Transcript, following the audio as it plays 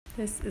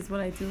This is what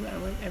I do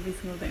at work every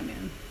single day,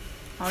 man.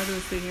 All I do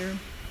is sit here,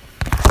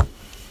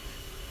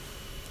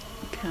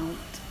 count,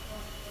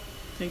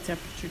 take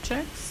temperature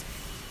checks,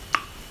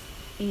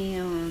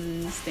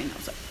 and stand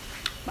outside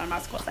by my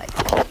school site.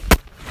 Make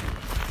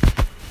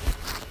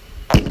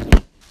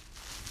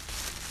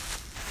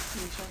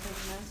sure I have a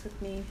mask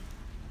with me.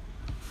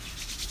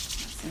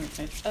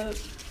 Sanitize up.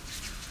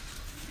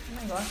 Oh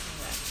my gosh,